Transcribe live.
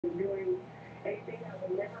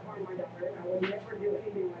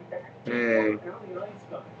Hey,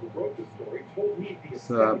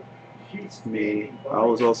 what's up? It's me. I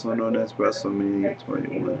was also known as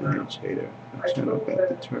WrestleMania21 Chater. My channel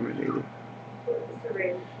got terminated.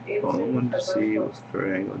 All I wanted to see was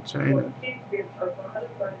Kurt Angle in China.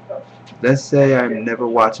 Let's say I'm never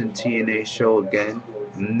watching TNA show again.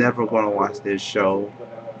 I'm never gonna watch this show.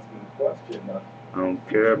 I don't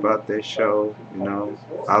care about their show, you know.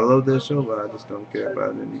 I love their show, but I just don't care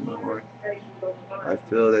about it anymore. I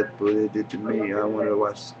feel that what they did to me, I wanted to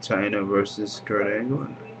watch China versus Kurt Angle,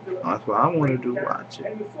 and that's what I want to do, watch it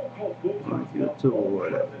on YouTube or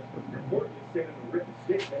whatever.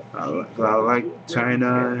 I like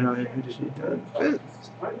China and how she done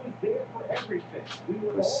business.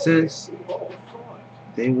 But since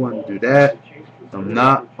they want to do that, I'm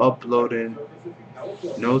not uploading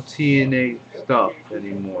no TNA stuff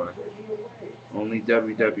anymore. Only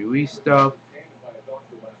WWE stuff,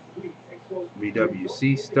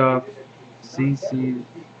 BWC stuff, CC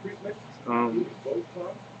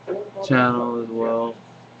channel as well,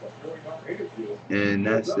 and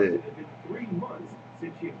that's it.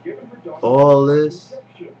 All this,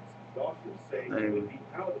 I'm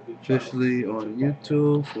officially on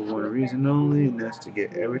YouTube for one reason only, and that's to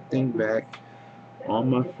get everything back. All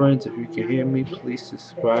my friends, if you can hear me, please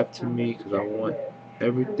subscribe to me because I want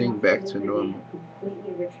everything back to normal.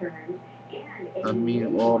 I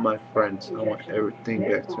mean all my friends, I want everything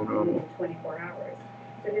back to normal.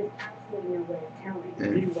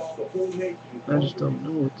 And I just don't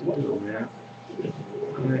know what to do, man.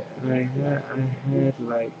 I had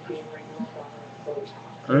like,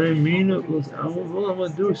 I didn't mean it was, all I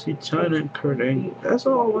want to do is see China and Kurt Angle. That's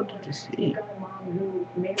all I wanted to see.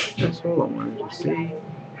 That's all I wanted to see.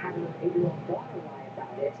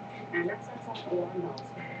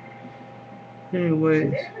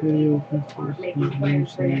 Anyways, video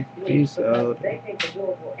conclusion. Peace out.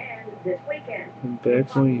 I'm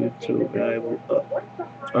back on YouTube, and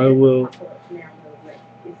I will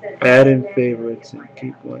add in favorites and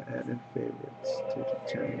keep on adding favorites to the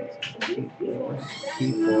channel.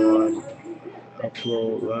 Keep on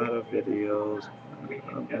upload a lot of videos.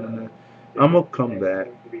 I'm gonna come back.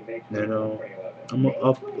 You know, I'm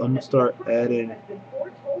gonna start adding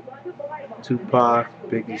Tupac,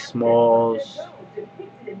 Biggie Smalls,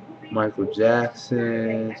 Michael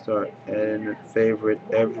Jackson. Start adding a favorite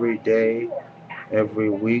every day, every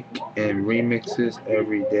week, and remixes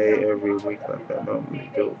every day, every week, like I normally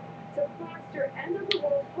do.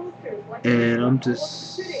 And I'm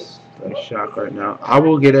just like shocked right now. I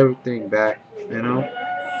will get everything back, you know.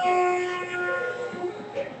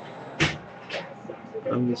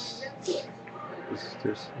 I'm just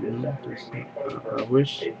you know, I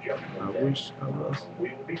wish I was. I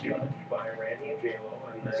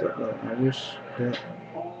wish that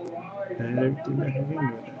I had everything back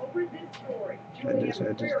again. I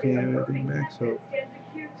just can't have everything back. So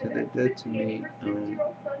they did to me. I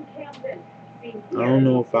don't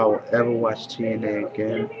know if I will ever watch TNA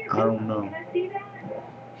again. I don't know.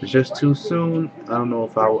 It's just too soon. I don't know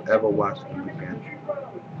if I will ever watch them again.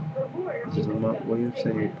 This is William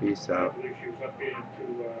saying peace out.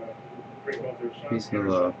 Peace and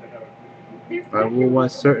love. I will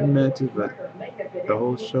watch certain matches, but the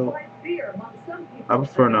whole show, I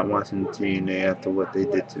prefer not watching TNA after what they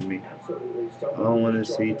did to me. I don't want to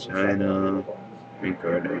see China and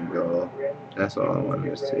Kurt Angle. That's all I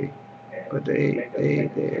wanted to see. But they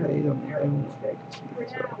don't want me to see it.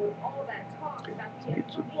 So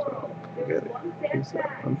YouTube, so forget it. Peace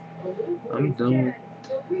out. I'm done with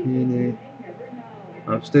TNA.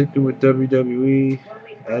 I'm sticking with WWE,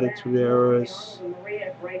 Attitude Eras.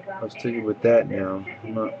 I'm sticking with that now.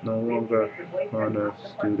 I'm no longer going to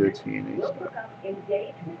do the TNA stuff.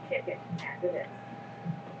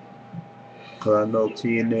 Because I know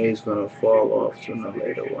TNA is going to fall off sooner or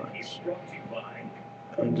later. Watch.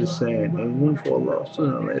 I'm just saying, it will fall off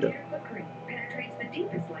sooner or later.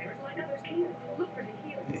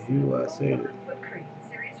 And hear what I say that.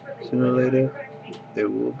 Sooner or later, it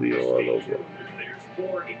will be all over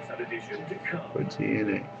for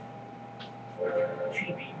TNA.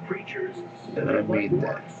 And I mean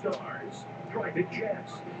that.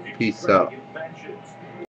 Peace out.